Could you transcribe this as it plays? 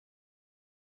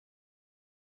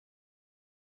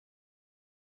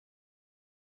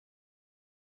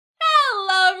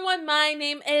everyone, my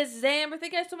name is Zamber.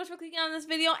 Thank you guys so much for clicking on this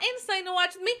video and deciding to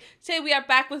watch with me. Today we are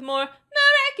back with more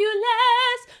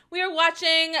Miraculous. We are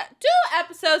watching 2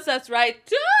 episodes, that's right,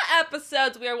 2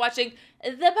 episodes. We are watching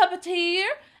The Puppeteer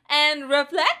and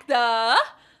Reflekta.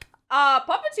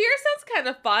 Puppeteer sounds kind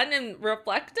of fun, and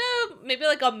Reflekta, maybe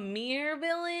like a mirror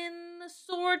villain of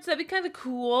sorts. That'd be kind of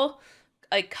cool.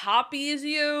 Like, copies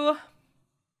you.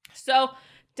 So,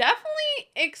 definitely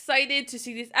excited to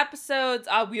see these episodes.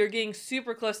 We are getting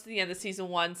super close to the end of season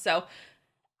 1, so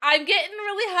I'm getting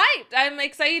really hyped. I'm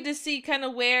excited to see kind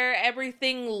of where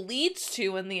everything leads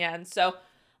to in the end, so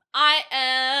I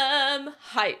am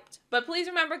hyped. But please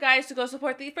remember, guys, to go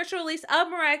support the official release of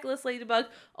Miraculous Ladybug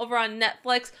over on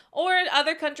Netflix, or in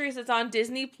other countries it's on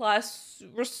Disney+.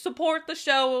 Support the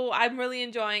show. I'm really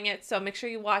enjoying it, so make sure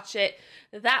you watch it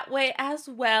that way as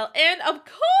well. And of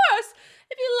course,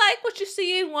 if you like what you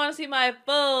see and want to see my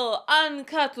full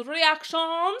uncut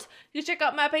reactions, you check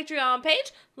out my Patreon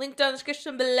page, linked down in the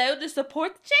description below to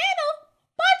support the channel.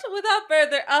 But without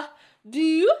further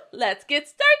ado, let's get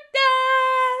started.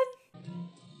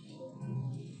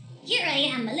 Here I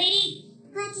am, my lady.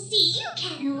 Glad to see you,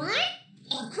 Cat Noir.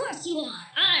 Of course you are.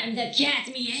 I'm the cat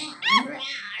meow. What?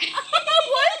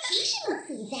 You should look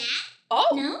see that.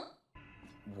 Oh. No?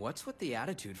 What's with the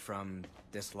attitude from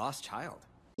this lost child?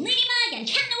 Ladybug and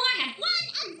Cat Noir have won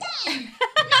again!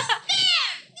 Not fair!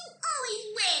 You always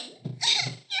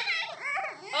win!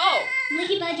 Oh.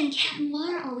 Ladybug and Cat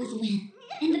Noir always win,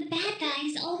 and the bad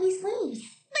guys always lose.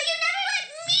 But you never let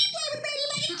me play with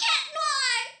Ladybug and Cat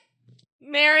Noir!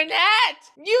 Marinette,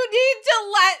 you need to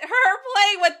let her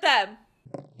play with them.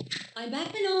 I'm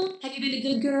back, Parnell. Have you been a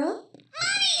good girl?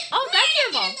 Mommy! Oh, that's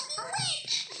your fault.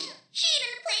 She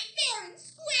didn't play fair and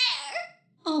square.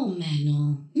 Oh,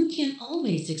 Manuel, you can't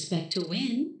always expect to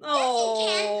win. Oh.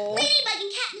 Yes, you can. Ladybug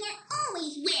and Cat Noir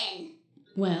always win.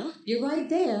 Well, you're right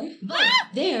there, but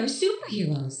they're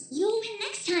superheroes. You'll win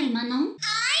next time, Manon.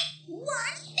 I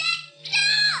want that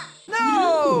stuff!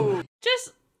 No!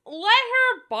 Just let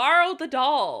her borrow the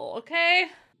doll, okay?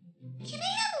 Can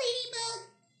I have Ladybug?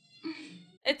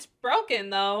 It's broken,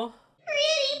 though.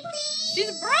 Pretty, please.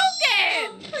 She's broken!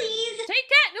 Oh, please. Take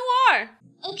Cat Noir!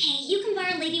 Okay, you can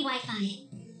borrow Lady Wi-Fi.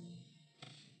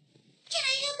 Can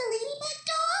I have the Ladybug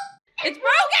doll? It's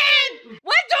broken!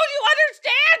 What don't you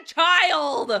understand,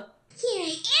 child? Here I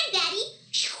am, Daddy.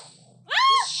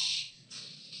 Ah!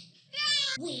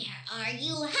 Where are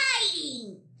you hiding?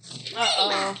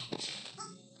 Uh-oh.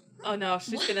 Oh no,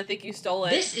 she's gonna think you stole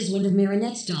it. This is one of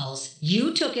Marinette's dolls.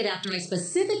 You took it after I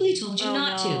specifically told you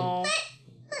not no.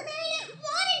 But Marinette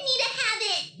wanted me to have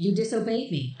it. to. You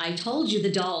disobeyed me. I told you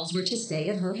the dolls were to stay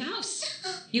at her house.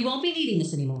 You won't be needing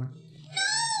this anymore.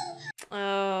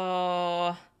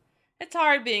 Oh. It's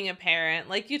hard being a parent.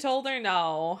 Like, you told her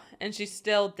no, and she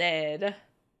still did.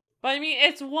 But I mean,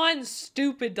 it's one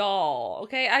stupid doll,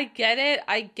 okay? I get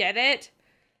it.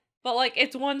 But, like,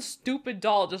 it's one stupid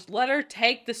doll. Just let her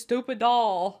take the stupid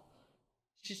doll.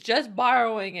 She's just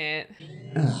borrowing it.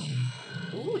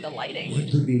 Ooh, the lighting. What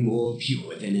could be more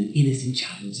pure than an innocent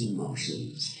child's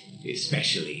emotions?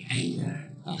 Especially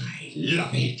anger. I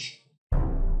love it.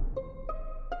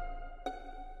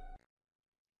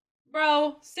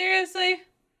 Bro, seriously?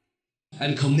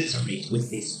 And commiserate with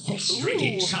this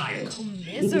frustrated child.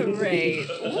 Commiserate.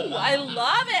 Ooh, I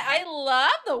love it. I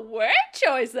love the word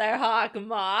choice there, Hawkmoth.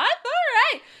 All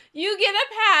right. You get a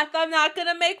pass. I'm not going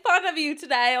to make fun of you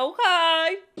today,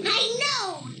 okay? I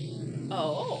know.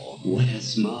 Oh. What a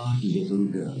smart little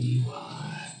girl you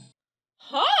are.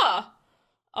 Huh.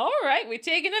 All right. We're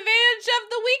taking advantage of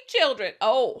the weak children.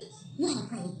 Oh. Wanna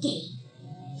play a game?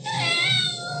 I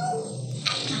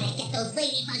gotta get those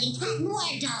Ladybug and Cat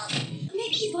Noir dolls.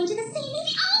 Maybe he's going to the same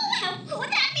movie. Oh, how cool would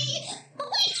that be? But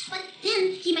wait, but then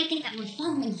he might think that we're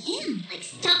following him, like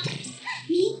stalkers.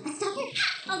 Me, a stalker?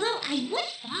 Although I would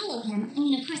follow him. I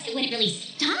mean, of course, I wouldn't really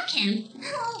stalk him.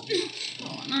 Oh,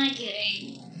 am I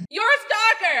kidding? You're a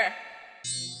stalker.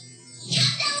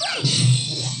 No way!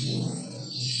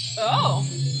 Oh.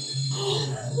 Oh.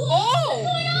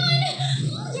 What's going on?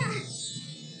 Oh, yeah.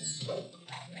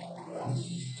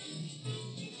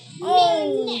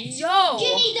 Oh, Marinette, yo.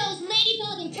 give me those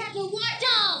Ladybug and Cat Noir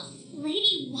dolls!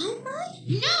 Lady Wi-Fi?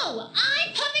 No, I'm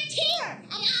Puppeteer,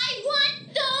 and I want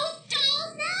those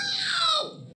dolls now!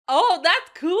 Oh,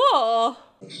 that's cool.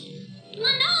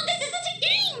 Manon, this isn't a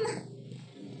game!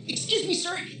 Excuse me,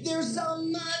 sir. There's,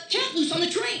 cat loose on the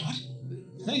train.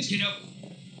 Thanks, kiddo.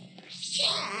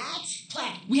 Cat?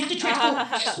 Platt, we have to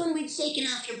transport. Just when we'd taken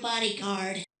off your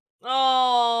bodyguard.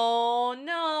 Oh,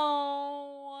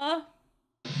 no.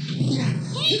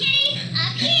 Hey, kitty,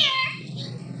 up here!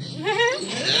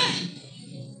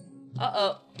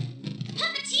 Uh-oh.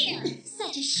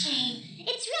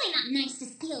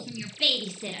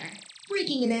 babysitter.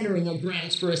 Breaking and entering are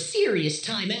grounds for a serious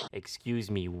timeout. Excuse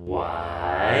me,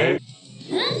 what?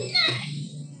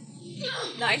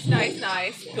 Nice, nice,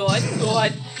 nice. Good,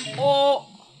 good. Oh.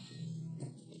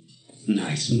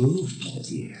 Nice move,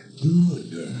 Puppeteer.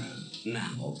 Good girl.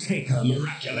 Now take her,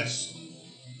 Miraculous.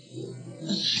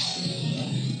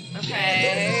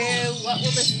 Okay, what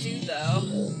will this do though?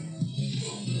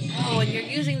 Oh, and you're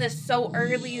using this so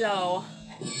early though.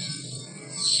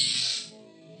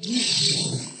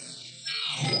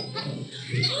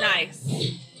 Nice.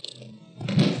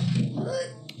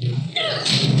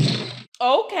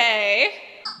 Okay.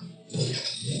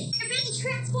 You're ready to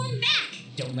transform back.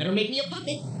 Don't let her make me a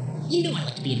puppet. You know I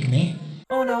like to be in command.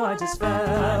 Oh no, I just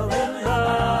fell in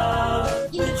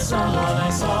love with someone I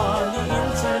saw on the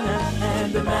internet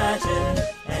and imagined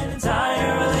an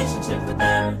entire relationship with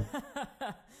them.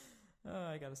 Oh,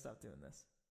 I gotta stop doing this.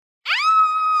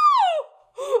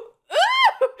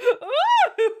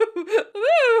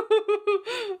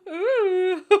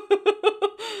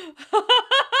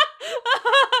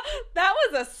 That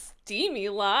was a steamy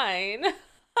line.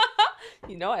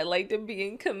 You know I like to be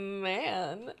in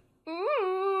command.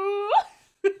 Ooh.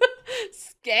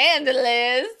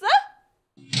 Scandalous.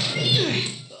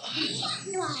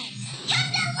 Noir.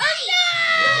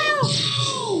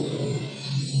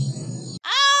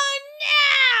 Oh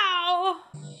no!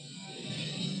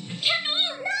 Cat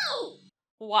Noir, no!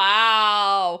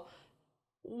 Wow.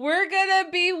 We're gonna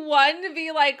be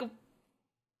 1v like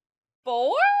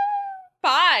 4?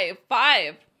 5.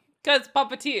 Cause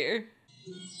Puppeteer.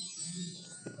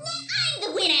 I'm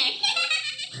the winner!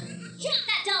 Drop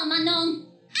that doll, Manon!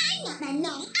 I'm not Manon,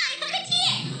 I'm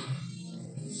Puppeteer!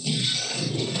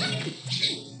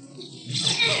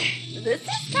 This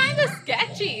is kind of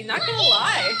sketchy, not gonna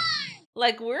lie.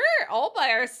 Like, we're all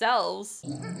by ourselves.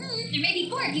 There may be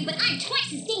 4 of you, but I'm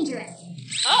twice as dangerous.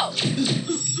 Oh.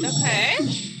 Okay.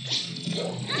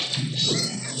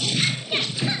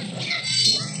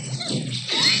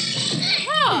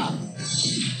 Huh.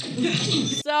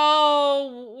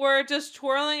 So, we're just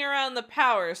twirling around the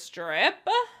power strip.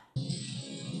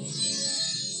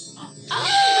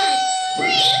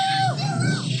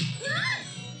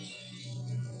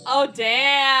 Oh,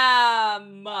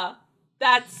 damn.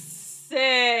 That's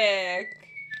sick.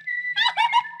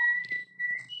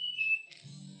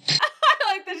 I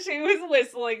like that she was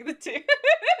whistling the tune.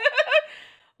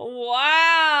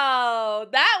 Wow,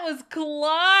 that was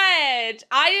clutch.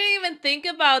 I didn't even think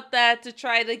about that to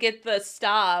try to get the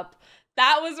stop.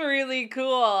 That was really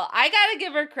cool. I gotta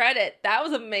give her credit. That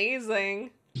was amazing.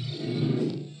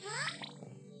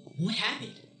 What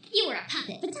happened? You were a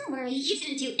puppet, but don't worry, you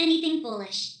didn't do anything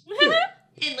foolish.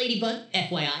 And Ladybug,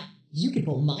 FYI, you can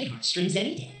pull my heartstrings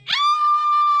any day.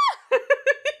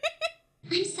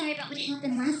 I'm sorry about what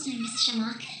happened last time, Miss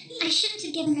Shamrock. I shouldn't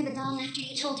have given her the doll after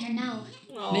you told her no.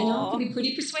 Manon can be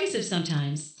pretty persuasive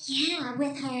sometimes. Yeah,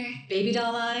 with her. Baby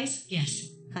doll eyes? Yes,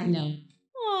 I know.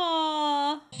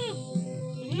 Aww.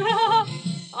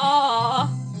 Aww.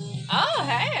 Oh,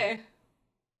 hey.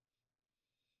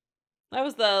 That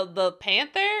was the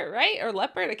panther, right? Or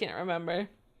leopard? I can't remember.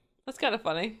 That's kind of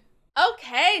funny.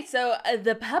 Okay, so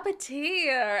the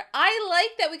Puppeteer. I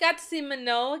like that we got to see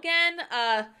Manon again.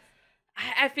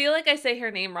 I feel like I say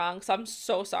her name wrong, so I'm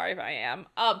so sorry if I am.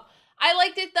 I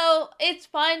liked it though. It's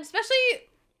fun, especially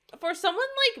for someone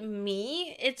like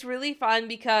me. It's really fun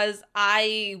because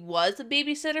I was a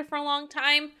babysitter for a long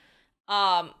time.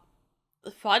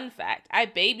 Fun fact, I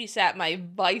babysat my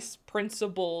vice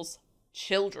principal's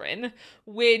children,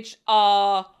 which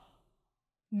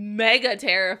mega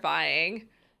terrifying.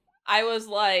 I was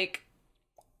like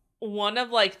one of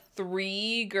like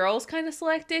 3 girls kind of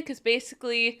selected because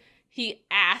basically he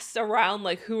asked around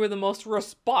like who were the most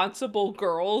responsible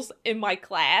girls in my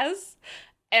class,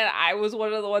 and I was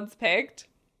one of the ones picked.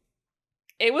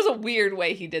 It was a weird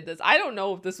way he did this. I don't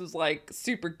know if this was like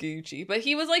super Gucci, but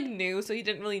he was like new, so he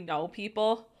didn't really know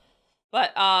people.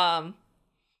 But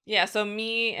yeah, so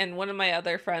me and one of my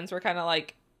other friends were kind of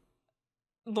like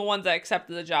the ones that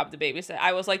accepted the job to babysit.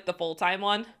 I was like the full-time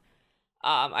one.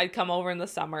 I'd come over in the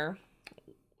summer,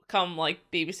 come like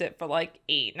babysit for like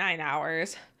 8-9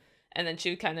 hours. And then she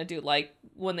would kind of do like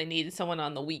when they needed someone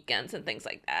on the weekends and things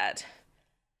like that.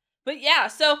 But yeah,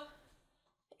 so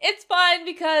it's fun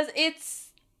because it's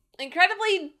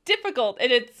incredibly difficult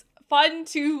and it's fun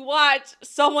to watch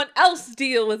someone else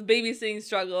deal with babysitting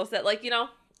struggles that, like, you know,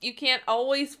 you can't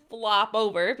always flop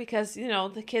over because, you know,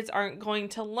 the kids aren't going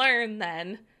to learn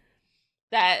then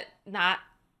that not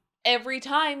every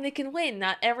time they can win,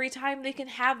 not every time they can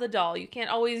have the doll. You can't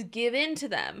always give in to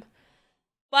them.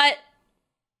 But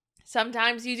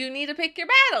sometimes you do need to pick your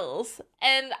battles.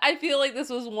 And I feel like this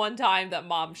was one time that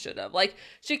Mom should have. Like,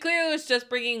 she clearly was just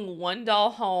bringing one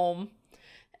doll home.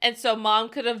 And so Mom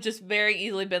could have just very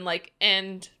easily been like,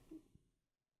 and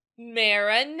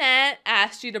Marinette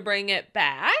asked you to bring it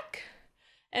back?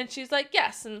 And she's like,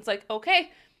 yes. And it's like,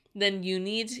 okay, then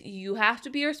you have to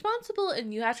be responsible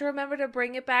and you have to remember to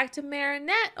bring it back to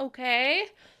Marinette, okay?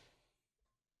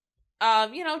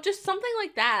 You know, just something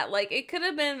like that. Like, it could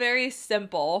have been very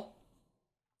simple.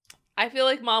 I feel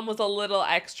like Mom was a little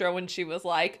extra when she was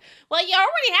like, well, you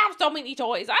already have so many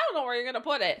toys. I don't know where you're going to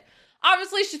put it.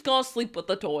 Obviously, she's going to sleep with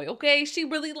the toy, okay? She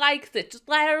really likes it. Just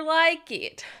let her like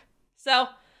it. So,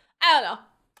 I don't know.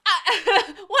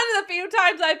 One of the few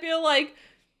times I feel like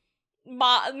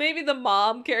maybe the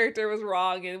mom character was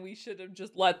wrong and we should have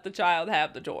just let the child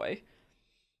have the toy.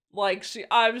 Like, she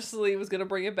obviously was going to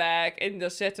bring it back and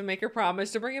just had to make her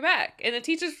promise to bring it back. And a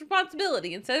teacher's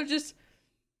responsibility instead of just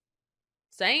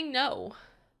saying no.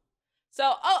 So,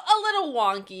 a little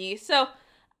wonky. So,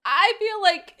 I feel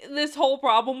like this whole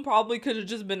problem probably could have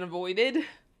just been avoided.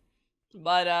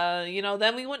 But, you know,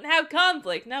 then we wouldn't have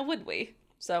conflict, now would we?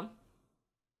 So,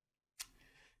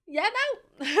 yeah,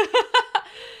 no.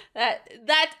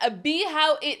 that be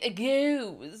how it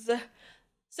goes.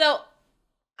 So,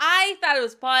 I thought it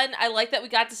was fun. I like that we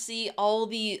got to see all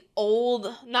the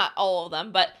old, not all of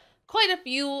them, but quite a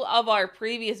few of our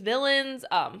previous villains.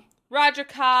 Roger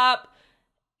Cop,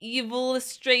 Evil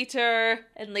Illustrator,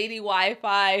 and Lady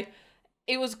Wi-Fi.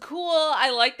 It was cool.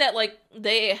 I like that, like,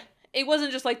 it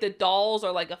wasn't just like the dolls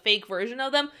or like a fake version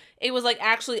of them. It was like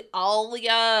actually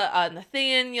Alia,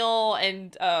 Nathaniel,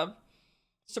 and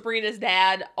Sabrina's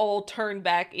dad all turned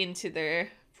back into their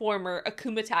former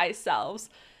akumatized selves.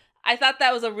 I thought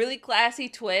that was a really classy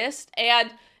twist, and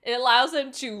it allows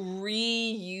them to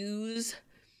reuse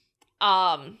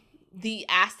the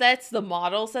assets, the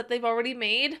models that they've already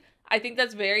made. I think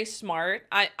that's very smart.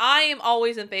 I am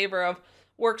always in favor of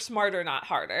work smarter, not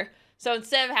harder. So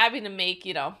instead of having to make,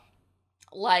 you know,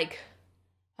 like,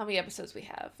 how many episodes we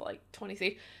have? Like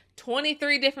 23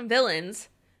 different villains.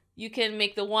 You can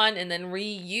make the one and then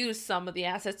reuse some of the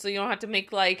assets so you don't have to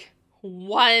make like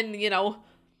one, you know,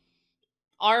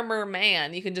 armor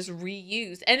man. You can just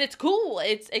reuse. And it's cool.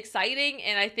 It's exciting.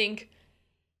 And I think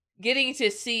getting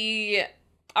to see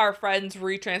our friends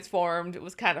retransformed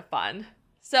was kind of fun.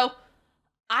 So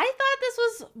I thought this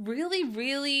was really,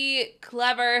 really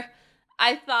clever.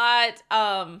 I thought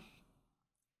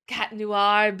Cat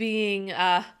Noir being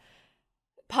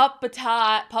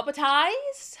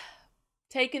puppetized,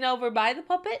 taken over by the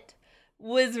puppet,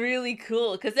 was really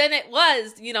cool. Because then it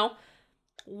was, you know,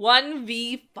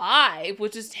 1v5,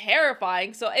 which is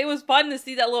terrifying. So it was fun to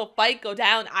see that little fight go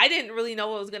down. I didn't really know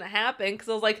what was going to happen because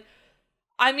I was like,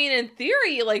 I mean, in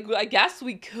theory, like, I guess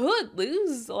we could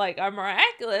lose, like, our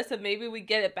Miraculous and maybe we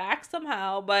get it back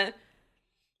somehow, but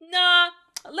nah,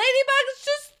 Ladybug is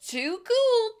just too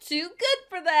cool, too good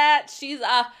for that. She's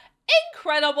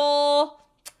incredible,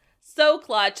 so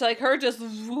clutch, like, her just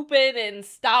whooping and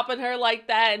stopping her like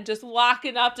that and just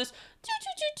walking up, just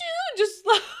just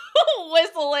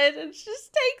whistling, and she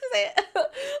just takes it.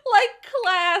 Like,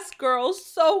 class girl,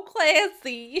 so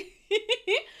classy.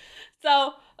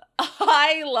 So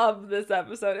I love this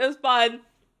episode. It was fun.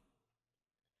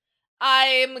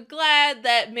 I'm glad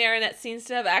that Marinette seems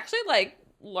to have actually, like,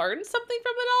 learned something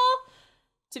from it all.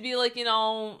 To be like, you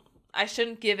know, I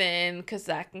shouldn't give in because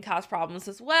that can cause problems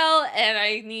as well. And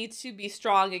I need to be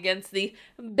strong against the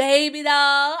baby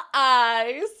doll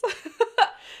eyes.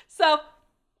 So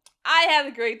I had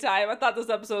a great time. I thought this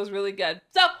episode was really good.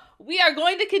 So we are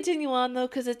going to continue on, though,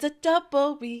 because it's a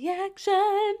double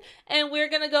reaction. And we're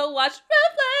going to go watch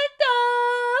Reflekta.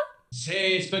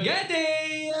 Say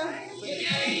spaghetti!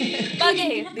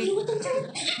 Spaghetti.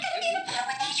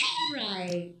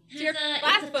 Right. It's your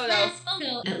class photo.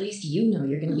 At least you know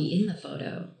you're going to be in the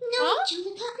photo. No, Huh?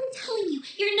 Juleka, I'm telling you,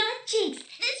 you're not jinxed.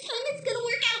 This time it's gonna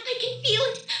work out. I can feel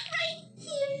it right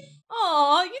here.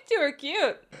 Aw, you two are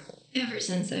cute. Ever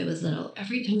since I was little,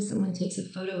 every time someone takes a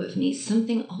photo of me,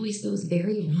 something always goes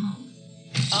very wrong.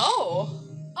 Oh.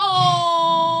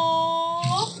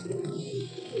 Oh.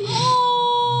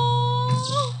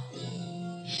 Oh.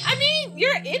 I mean,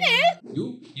 you're in it.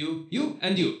 You,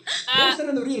 and you. Go stand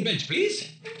on the rear bench,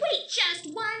 please. Wait just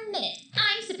 1 minute.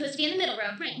 I'm supposed to be in the middle row,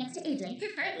 right next to Adrian,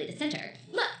 preferably the center.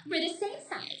 Look, we're the same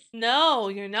size. No,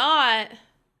 you're not.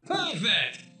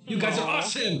 Perfect. You guys are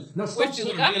awesome. Now stop Where's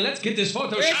swimming Juleka? and let's get this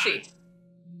photo Where is shot. she?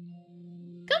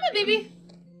 Come on, baby.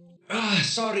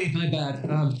 Sorry, my bad.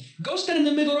 Go stand in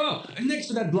the middle row, next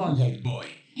to that blonde-haired boy.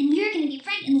 And you're gonna be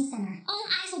right in the center. All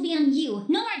eyes will be on you.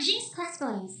 No more jinx class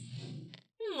photos.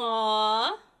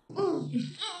 Aww. Oh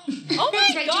That's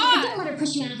my right, god! Juleka, don't let her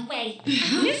push you out of the way.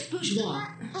 Miss Bourgeois,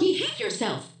 behave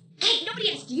yourself. Hey,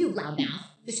 nobody asked you, loudmouth.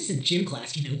 This isn't gym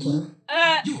class, you know, Chloe.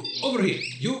 You, over here.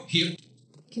 You, here.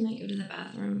 Can I go to the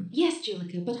bathroom? Yes,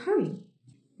 Juleka, but hurry.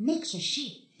 Make sure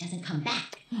she doesn't come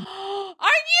back. Are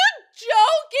you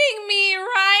joking me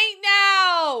right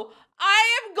now? I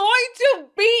am going to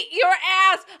beat your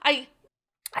ass.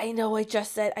 I know I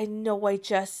just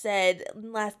said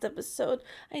last episode,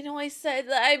 I know I said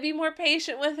that I'd be more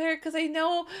patient with her because I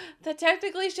know that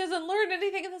technically she hasn't learned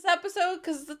anything in this episode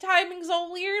because the timing's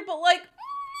all weird, but like,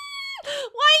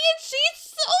 why is she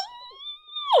so...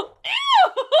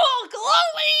 Ew,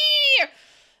 Chloe!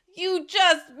 You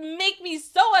just make me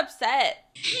so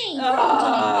upset. Hey,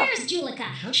 where's Juleka?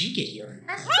 How'd you get here?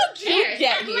 How'd you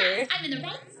get here? I'm in the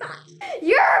right spot.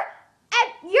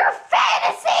 Your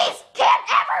fantasies can't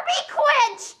ever be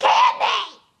quenched, can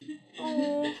they?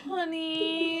 Oh,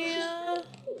 honey.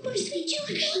 Poor sweet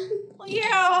Juleka.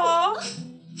 Yeah.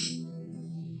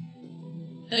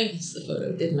 I missed the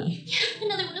photo, didn't I?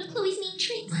 Another one of Chloe's mean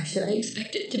tricks. Why should I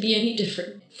expect it to be any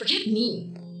different? Forget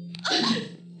me.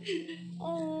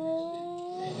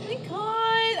 Oh my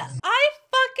god. I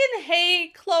fucking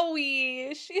hate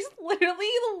Chloe. She's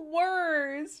literally the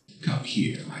worst. Come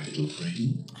here, my little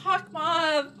friend.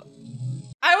 Hawkmoth.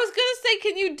 I was gonna say,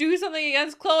 can you do something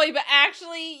against Chloe? But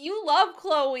actually, you love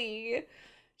Chloe.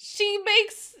 She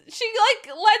lets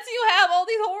you have all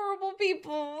these horrible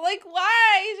people. Like,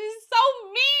 why? She's so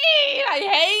mean. I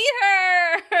hate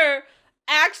her.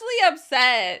 Actually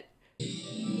upset.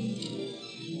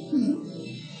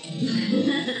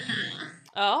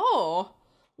 Oh,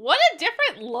 what a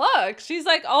different look. She's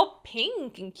like all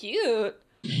pink and cute.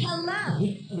 Hello.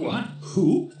 What?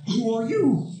 Who? Who are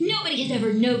you? Nobody has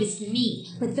ever noticed me,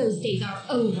 but those days are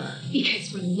over. Because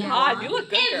from now God, on, you look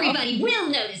good, girl. everybody will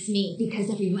notice me. Because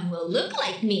everyone will look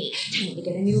like me. Time to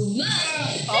get a new look.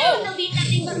 Soon there'll be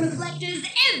nothing but reflectors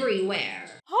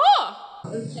everywhere. Huh.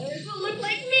 Those hares will look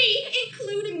like me,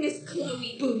 including Miss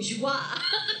Chloe Bourgeois.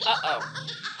 Uh-oh.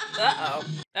 Uh-oh.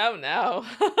 Oh, no.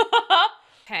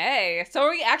 Hey, so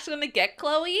are we actually gonna get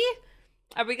Chloe?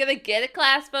 Are we gonna get a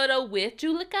class photo with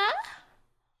Juleka?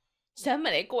 So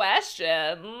many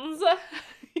questions.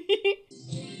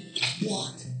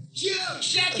 What? Joe,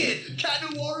 check it! Cat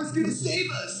Noir is gonna save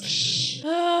us! Shh!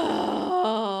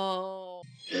 Oh.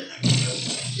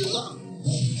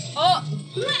 Oh.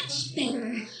 Much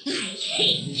better. I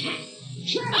hate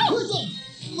cats.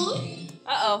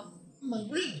 Uh-oh. My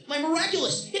ring, my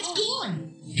miraculous, it's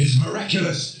gone. It's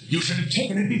miraculous! You should have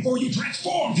taken it before you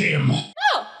transformed him!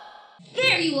 Oh.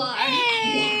 There you are.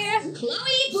 Hey. That's Chloe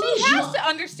She Bourgeois. has to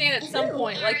understand at some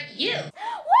point, like, you. What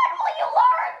will you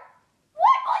learn?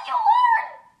 What will you learn?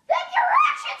 That your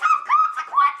actions have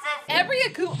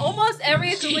consequences. almost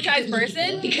every akumatized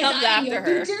person comes after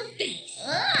her. Gross.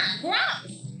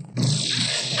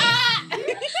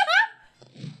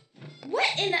 What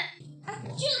in the...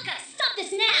 Juleka, stop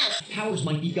this now! Powers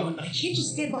might be gone, but I can't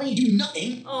just stand by and do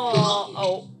nothing.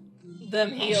 Oh,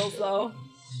 them heels though.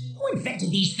 Who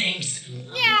invented these things?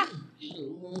 Yeah. I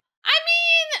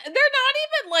mean, they're not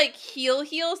even like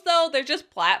heels though. They're just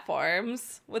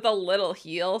platforms with a little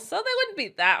heel, so they wouldn't be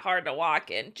that hard to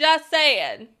walk in. Just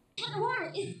saying. Cat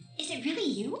Noir, is it really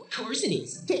you? Of course it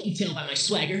is. Can't you tell by my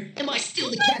swagger? Am I still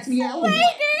the cat's meow?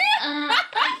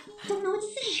 I don't know what to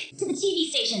say. To the TV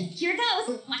station. Here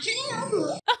goes. Watch your nails.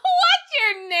 Watch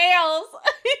your nails.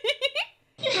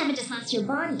 You haven't just lost your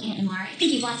body, Cat Noir. I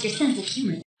think you've lost your sense of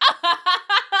humor.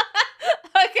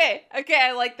 Okay,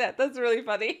 I like that. That's really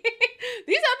funny.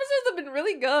 These episodes have been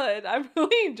really good. I'm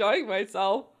really enjoying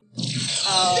myself.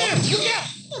 Oh. There, look out!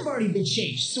 I've already been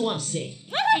changed, so I'm safe.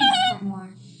 Thanks, Cat Noir.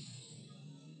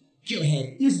 Go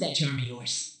ahead, use that charm of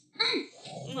yours.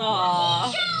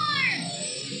 Aww.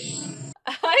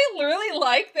 I really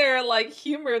like their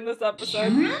humor in this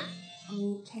episode.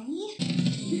 Okay.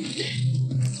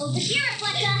 Over here,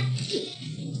 Reflekta.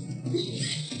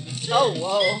 Oh,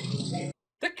 whoa.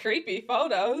 The creepy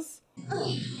photos.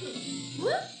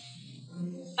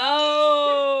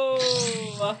 Oh.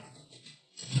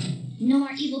 No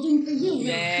more evil doing for you, little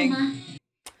Dang. Kuma.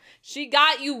 She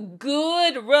got you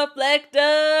good,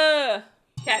 Reflekta.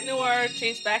 Cat Noir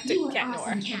changed back to You are Cat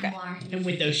awesome, Noir. Cat Okay. Noir. And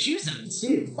with those shoes on,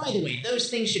 too. By the way, those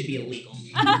things should be illegal.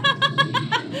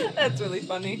 That's really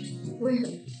funny. Where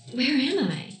am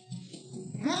I?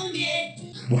 Found it!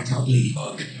 Watch out,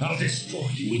 Ladybug. I'll destroy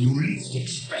you when you least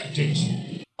expect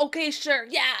it. Okay, sure.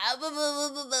 Yeah.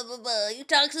 You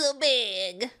talk so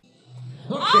big.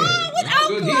 Okay, without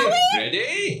good Chloé? here.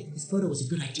 Ready? This photo was a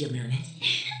good idea, Marinette.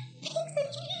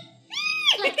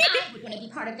 Like I would want to be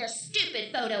part of their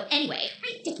stupid photo anyway.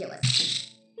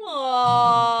 Ridiculous.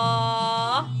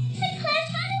 Aww. My class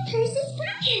motto purse is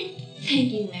broken.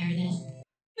 Thank you, Marinette.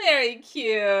 Very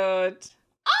cute.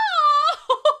 Oh,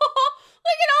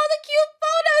 look at all the cute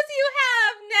photos you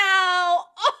have now.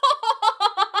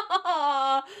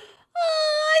 Oh,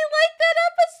 I like that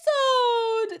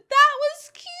episode. That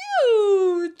was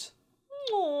cute.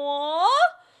 Aww.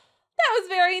 That was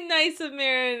very nice of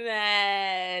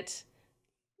Marinette.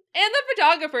 And the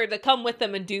photographer to come with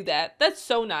them and do that. That's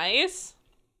so nice.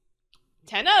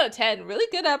 10 out of 10. Really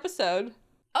good episode.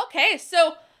 Okay,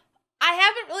 so I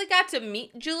haven't really got to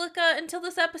meet Juleka until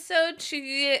this episode.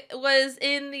 She was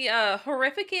in the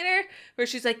Horrificator where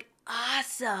she's like,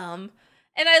 awesome.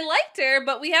 And I liked her,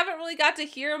 but we haven't really got to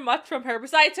hear much from her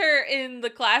besides her in the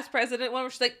class president one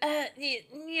where she's like,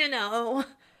 you know.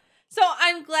 So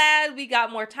I'm glad we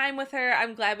got more time with her.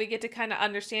 I'm glad we get to kind of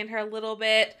understand her a little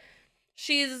bit.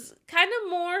 She's kind of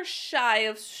more shy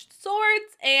of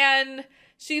sorts, and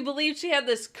she believed she had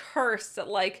this curse that,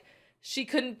 like, she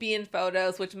couldn't be in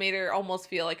photos, which made her almost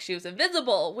feel like she was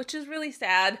invisible, which is really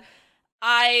sad.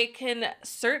 I can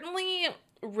certainly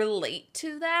relate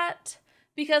to that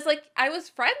because, like, I was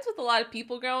friends with a lot of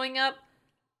people growing up,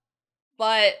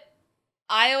 but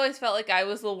I always felt like I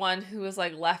was the one who was,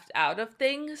 like, left out of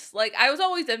things. Like, I was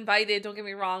always invited, don't get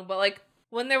me wrong, but, like,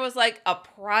 when there was, like, a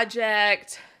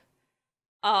project,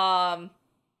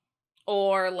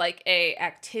 or, like, a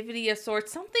activity of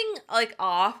sorts, something, like,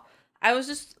 off, I was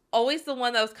just always the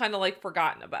one that was kind of, like,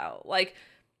 forgotten about. Like,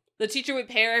 the teacher would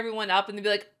pair everyone up and they'd be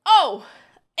like, oh,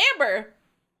 Amber.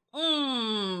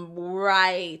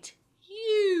 Right.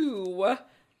 You.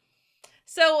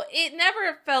 So it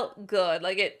never felt good.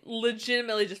 Like, it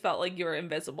legitimately just felt like you were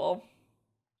invisible.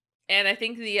 And I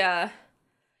think the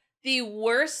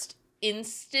worst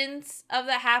instance of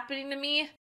that happening to me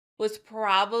was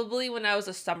probably when I was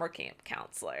a summer camp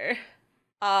counselor.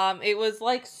 It was,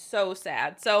 like, so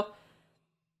sad. So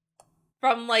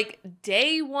from, like,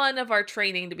 day one of our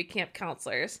training to be camp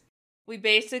counselors, we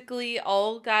basically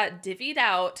all got divvied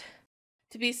out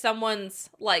to be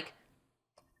someone's, like,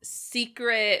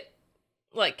 secret,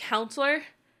 like, counselor.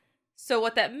 So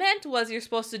what that meant was you're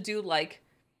supposed to do, like,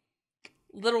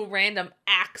 little random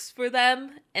acts for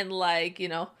them and, like, you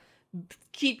know,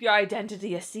 keep your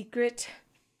identity a secret.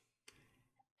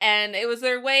 And it was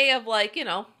their way of, like, you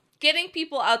know, getting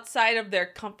people outside of their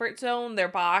comfort zone, their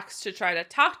box, to try to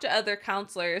talk to other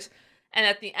counselors. And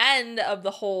at the end of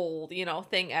the whole, you know,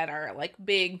 thing at our, like,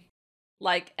 big,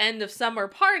 like, end of summer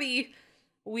party,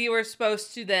 we were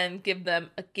supposed to then give them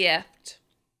a gift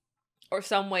or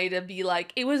some way to be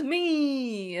like, it was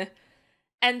me.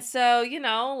 And so, you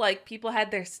know, like, people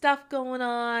had their stuff going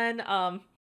on.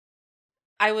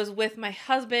 I was with my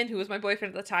husband, who was my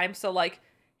boyfriend at the time. So, like,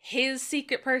 his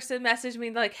secret person messaged me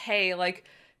like, hey, like,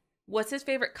 what's his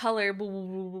favorite color? Blah, blah,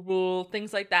 blah, blah,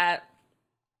 things like that.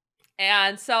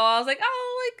 And so I was like,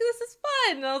 oh, like, this is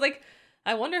fun. And I was like,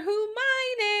 I wonder who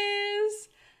mine is.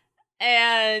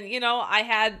 And, you know, I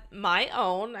had my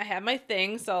own. I had my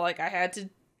thing. So, like, I had to,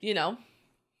 you know,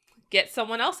 get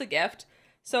someone else a gift.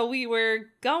 So we were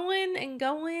going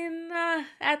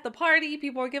at the party.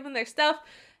 People were giving their stuff.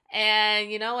 And,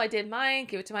 you know, I did mine,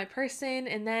 give it to my person.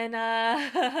 And then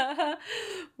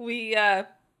we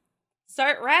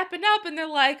start wrapping up. And they're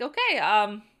like,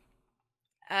 okay,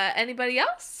 anybody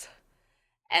else?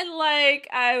 And, like,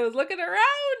 I was looking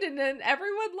around, and then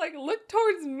everyone, like, looked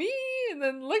towards me, and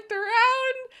then looked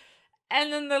around,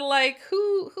 and then they're like,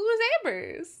 who is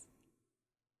Amber's?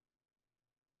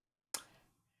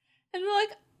 And they're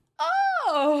like,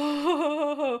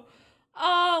 oh,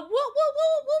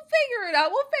 we'll figure it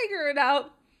out. We'll figure it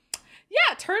out.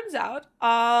 Yeah, it turns out,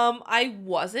 I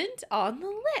wasn't on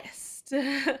the list.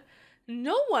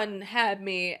 No one had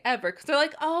me ever, because they're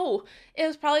like, oh, it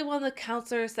was probably one of the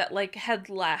counselors that, like, had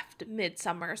left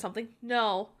midsummer or something.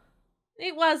 No,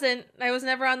 it wasn't. I was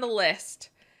never on the list.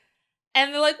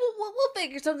 And they're like, well, we'll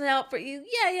figure something out for you.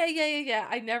 Yeah.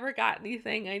 I never got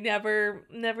anything. I never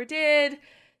did.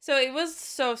 So it was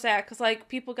so sad, because, like,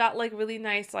 people got, like, really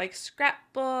nice, like,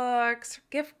 scrapbooks,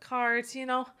 gift cards, you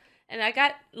know, and I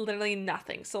got literally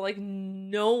nothing. So, like,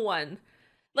 no one.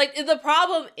 Like, the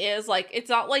problem is, like, it's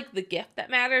not, like, the gift that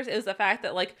matters. It was the fact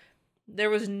that, like, there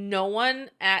was no one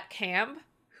at camp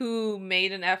who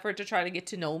made an effort to try to get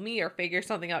to know me or figure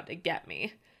something out to get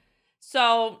me.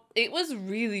 So it was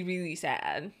really, really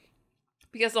sad.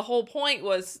 Because the whole point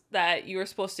was that you were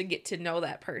supposed to get to know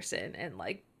that person and,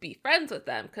 like, be friends with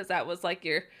them. Because that was, like,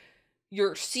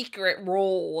 your secret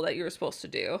role that you were supposed to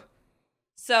do.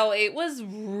 So it was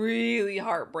really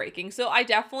heartbreaking. So I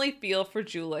definitely feel for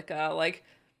Juleka. Like,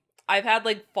 I've had,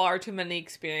 like, far too many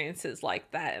experiences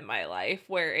like that in my life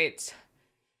where it's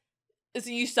is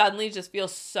you suddenly just feel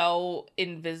so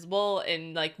invisible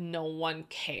and like no one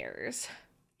cares.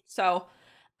 So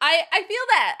I feel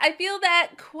that. I feel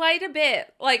that quite a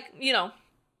bit. Like, you know,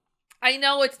 I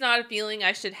know it's not a feeling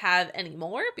I should have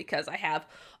anymore because I have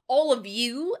all of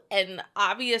you, and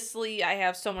obviously I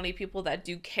have so many people that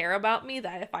do care about me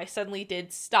that if I suddenly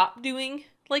did stop doing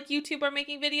like YouTube or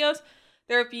making videos,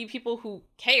 there would be people who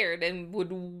cared and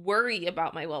would worry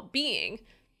about my well-being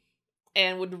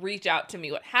and would reach out to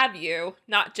me, what have you,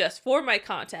 not just for my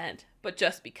content, but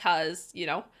just because, you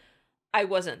know, I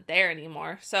wasn't there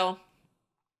anymore. So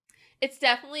it's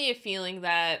definitely a feeling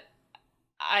that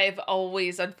I've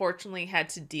always unfortunately had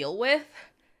to deal with.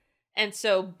 And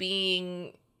so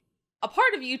being a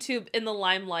part of YouTube in the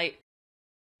limelight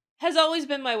has always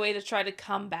been my way to try to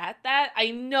combat that. I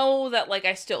know that like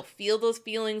I still feel those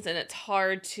feelings and it's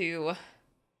hard to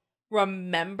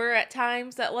remember at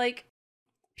times that like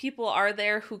people are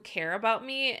there who care about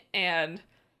me and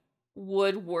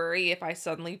would worry if I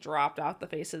suddenly dropped off the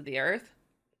face of the earth.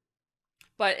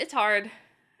 But it's hard.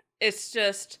 It's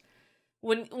just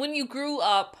when you grew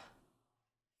up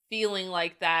feeling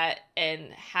like that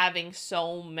and having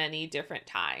so many different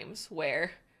times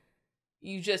where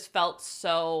you just felt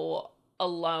so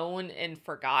alone and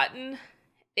forgotten,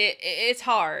 it's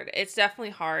hard. It's definitely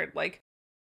hard. Like,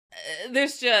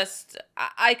 there's just,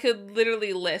 I could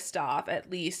literally list off at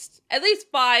least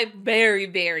 5 very,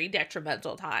 very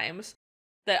detrimental times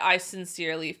that I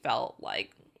sincerely felt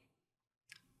like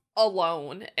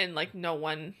alone and like no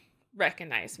one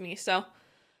recognized me. So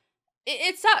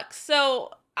it sucks. So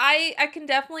I can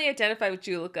definitely identify with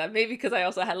Juleka, maybe because I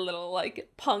also had a little like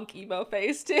punk emo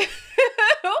face too.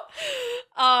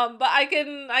 But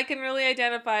I can really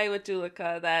identify with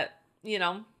Juleka that, you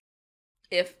know,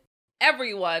 if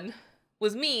everyone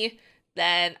was me,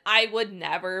 then I would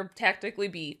never technically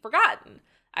be forgotten.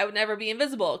 I would never be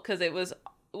invisible because it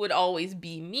would always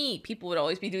be me. People would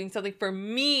always be doing something for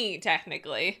me,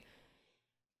 technically.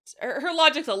 Her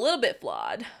logic's a little bit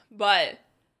flawed, but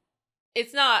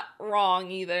it's not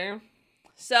wrong either.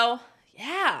 So,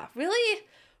 yeah, really,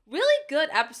 really good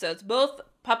episodes. Both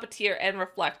Puppeteer and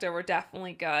Reflekta were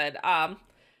definitely good.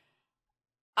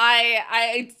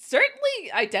 I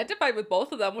certainly identified with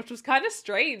both of them, which was kind of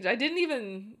strange. I didn't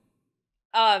even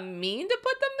mean to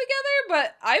put them together,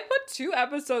 but I put 2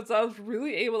 episodes I was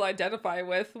really able to identify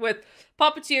with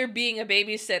Puppeteer being a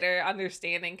babysitter,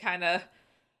 understanding kind of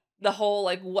the whole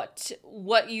like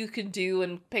what you can do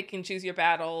and pick and choose your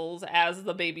battles as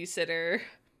the babysitter,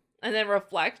 and then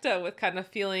Reflekta with kind of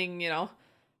feeling, you know,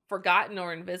 forgotten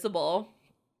or invisible.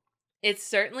 It's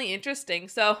certainly interesting.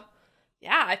 So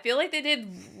yeah, I feel like they did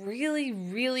really,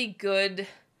 really good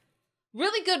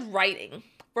writing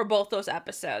for both those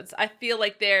episodes. I feel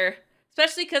like they're,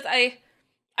 especially because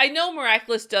I know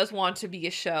Miraculous does want to be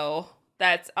a show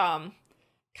that's kind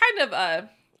of a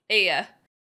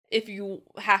if you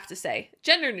have to say,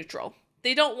 gender neutral.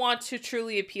 They don't want to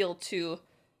truly appeal to,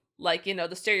 like, you know,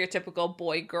 the stereotypical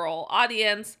boy-girl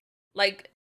audience.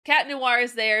 Like, Cat Noir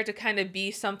is there to kind of be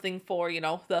something for, you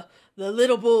know, the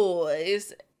little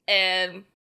boys. And,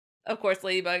 of course,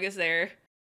 Ladybug is there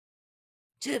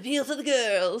to appeal to the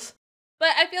girls. But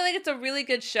I feel like it's a really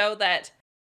good show that,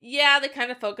 yeah, they kind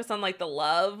of focus on, like, the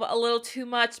love a little too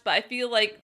much. But I feel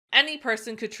like any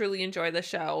person could truly enjoy the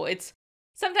show. It's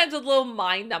sometimes a little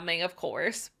mind-numbing, of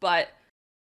course, but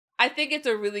I think it's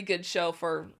a really good show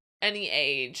for any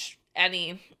age,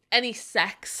 any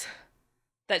sex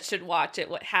that should watch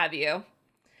it, what have you.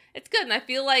 It's good, and I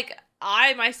feel like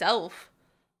I myself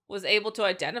was able to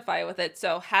identify with it,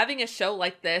 so having a show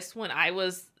like this when I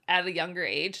was at a younger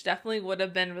age definitely would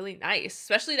have been really nice,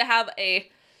 especially to have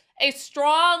a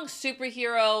strong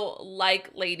superhero like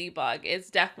Ladybug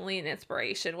is definitely an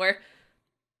inspiration, where,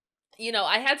 you know,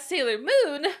 I had Sailor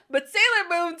Moon, but Sailor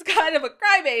Moon's kind of a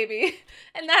crybaby.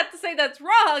 And not to say that's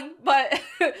wrong, but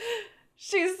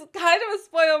she's kind of a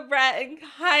spoiled brat and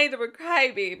kind of a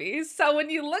crybaby. So when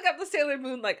you look up the Sailor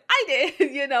Moon like I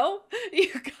did, you know, you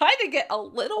kind of get a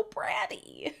little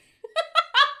bratty.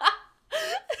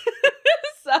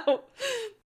 So,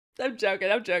 I'm joking.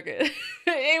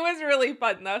 It was really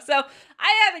fun though. So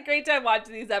I had a great time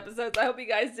watching these episodes. I hope you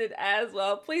guys did as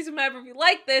well. Please remember, if you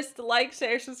like this, to like,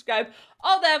 share, subscribe,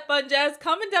 all that fun jazz.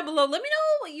 Comment down below. Let me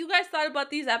know what you guys thought about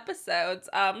these episodes.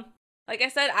 Like I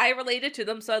said, I related to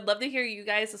them, so I'd love to hear you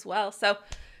guys as well. So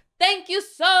thank you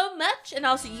so much, and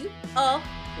I'll see you all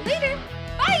later.